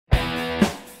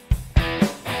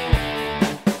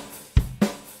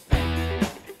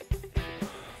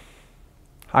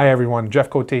Hi everyone, Jeff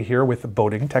Cote here with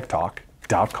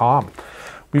boatingtechtalk.com.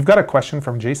 We've got a question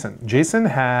from Jason. Jason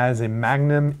has a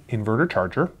Magnum inverter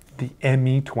charger, the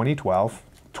ME2012,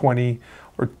 20,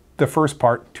 or the first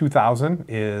part, 2000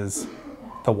 is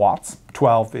the watts,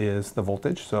 12 is the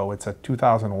voltage, so it's a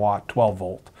 2000 watt, 12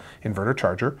 volt inverter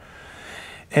charger.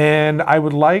 And I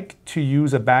would like to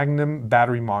use a Magnum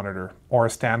battery monitor or a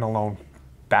standalone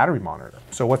battery monitor.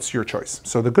 So what's your choice?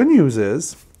 So the good news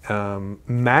is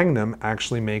Magnum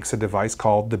actually makes a device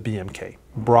called the BMK,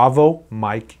 Bravo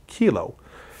Mike Kilo.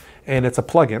 And it's a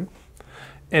plug-in.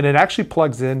 And it actually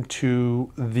plugs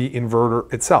into the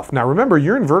inverter itself. Now remember,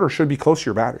 your inverter should be close to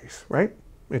your batteries, right?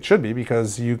 It should be,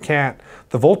 because you can't,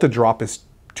 the voltage drop is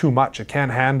too much. It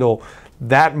can't handle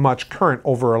that much current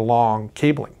over a long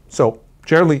cabling. So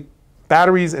generally,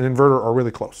 batteries and inverter are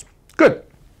really close. Good.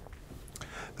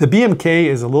 The BMK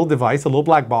is a little device, a little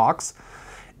black box.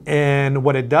 And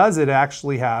what it does, it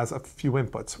actually has a few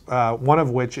inputs, one of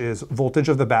which is voltage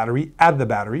of the battery at the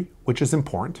battery, which is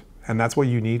important. And that's what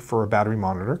you need for a battery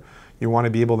monitor. You want to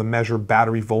be able to measure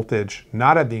battery voltage,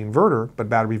 not at the inverter, but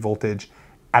battery voltage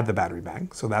at the battery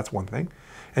bank. So that's one thing.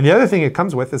 And the other thing it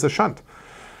comes with is a shunt.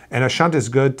 And a shunt is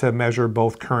good to measure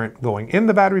both current going in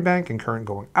the battery bank and current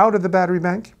going out of the battery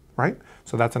bank, right?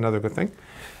 So that's another good thing.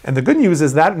 And the good news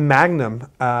is that Magnum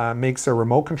makes a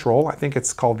remote control. I think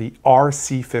it's called the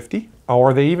RC50,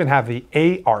 or they even have the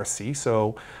ARC.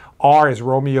 So R is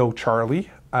Romeo Charlie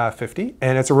 50,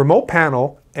 and it's a remote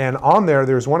panel. And on there,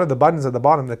 there's one of the buttons at the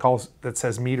bottom that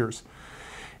says meters.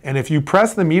 And if you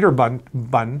press the meter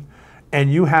button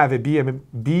and you have a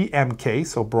BMK,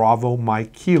 so Bravo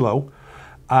Mike Kilo,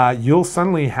 you'll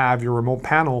suddenly have your remote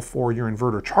panel for your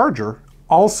inverter charger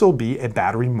also be a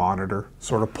battery monitor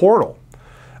sort of portal.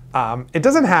 It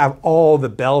doesn't have all the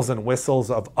bells and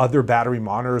whistles of other battery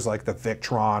monitors like the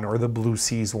Victron or the Blue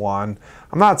Seas one.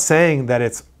 I'm not saying that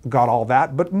it's got all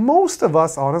that, but most of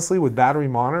us, honestly, with battery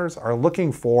monitors are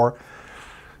looking for,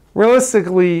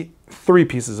 realistically, 3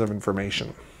 pieces of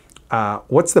information.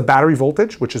 What's the battery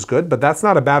voltage, which is good, but that's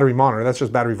not a battery monitor, that's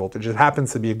just battery voltage. It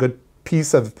happens to be a good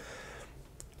piece of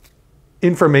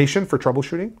information for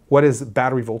troubleshooting. What is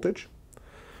battery voltage?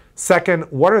 Second,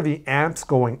 what are the amps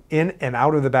going in and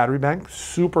out of the battery bank?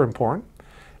 Super important.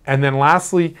 And then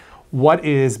lastly, what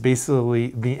is basically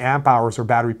the amp hours or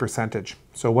battery percentage?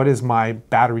 So what is my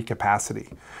battery capacity?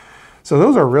 So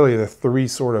those are really the 3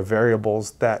 sort of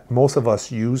variables that most of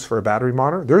us use for a battery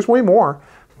monitor. There's way more,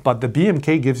 but the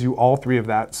BMK gives you all 3 of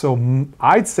that. So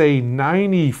I'd say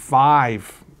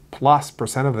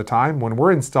 95+% of the time when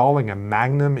we're installing a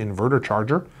Magnum inverter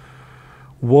charger,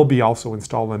 we'll be also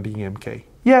installing BMK.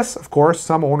 Yes, of course,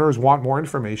 some owners want more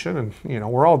information, and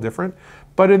we're all different.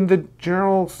 But in the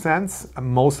general sense,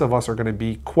 most of us are going to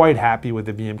be quite happy with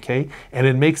the BMK, and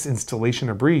it makes installation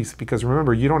a breeze, because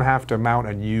remember, you don't have to mount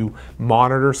a new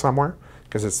monitor somewhere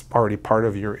because it's already part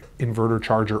of your inverter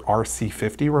charger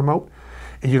RC50 remote,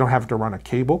 and you don't have to run a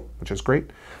cable, which is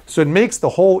great. So it makes the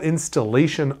whole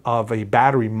installation of a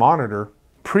battery monitor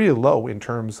pretty low in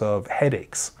terms of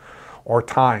headaches or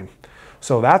time.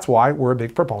 So that's why we're a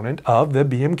big proponent of the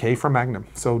BMK from Magnum.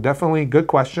 So definitely good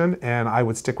question, and I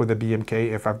would stick with the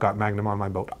BMK if I've got Magnum on my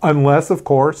boat. Unless, of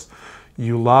course,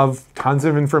 you love tons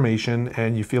of information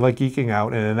and you feel like geeking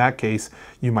out, and in that case,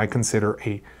 you might consider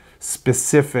a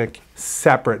specific,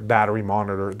 separate battery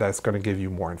monitor that's going to give you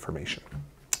more information.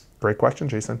 Great question,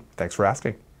 Jason. Thanks for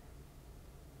asking.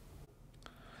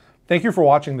 Thank you for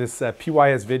watching this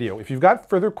PYS video. If you've got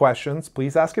further questions,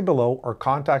 please ask it below or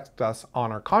contact us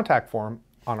on our contact form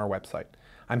on our website.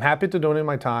 I'm happy to donate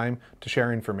my time to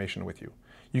share information with you.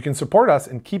 You can support us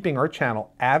in keeping our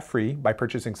channel ad-free by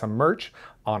purchasing some merch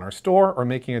on our store or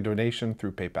making a donation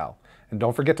through PayPal. And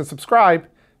don't forget to subscribe.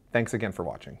 Thanks again for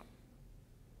watching.